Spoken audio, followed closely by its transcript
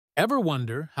Ever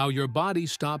wonder how your body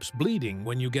stops bleeding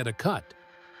when you get a cut?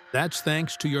 That's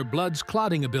thanks to your blood's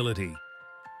clotting ability.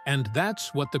 And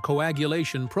that's what the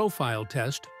coagulation profile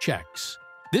test checks.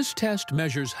 This test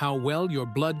measures how well your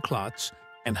blood clots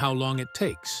and how long it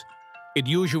takes. It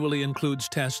usually includes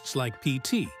tests like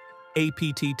PT,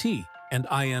 aPTT, and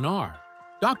INR.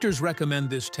 Doctors recommend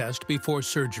this test before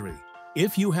surgery.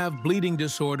 If you have bleeding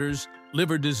disorders,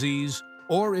 liver disease,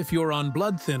 or if you're on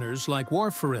blood thinners like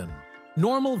warfarin.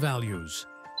 Normal values: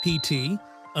 PT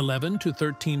 11 to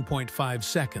 13.5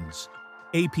 seconds,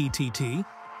 aPTT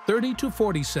 30 to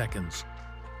 40 seconds,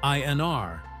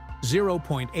 INR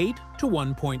 0.8 to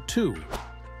 1.2.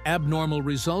 Abnormal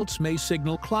results may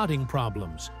signal clotting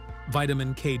problems,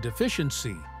 vitamin K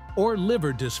deficiency, or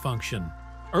liver dysfunction.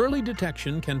 Early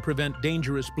detection can prevent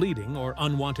dangerous bleeding or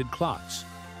unwanted clots.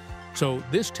 So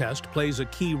this test plays a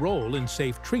key role in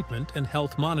safe treatment and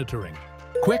health monitoring.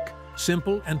 Quick,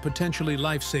 simple, and potentially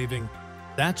life-saving.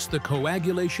 That's the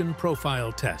coagulation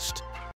profile test.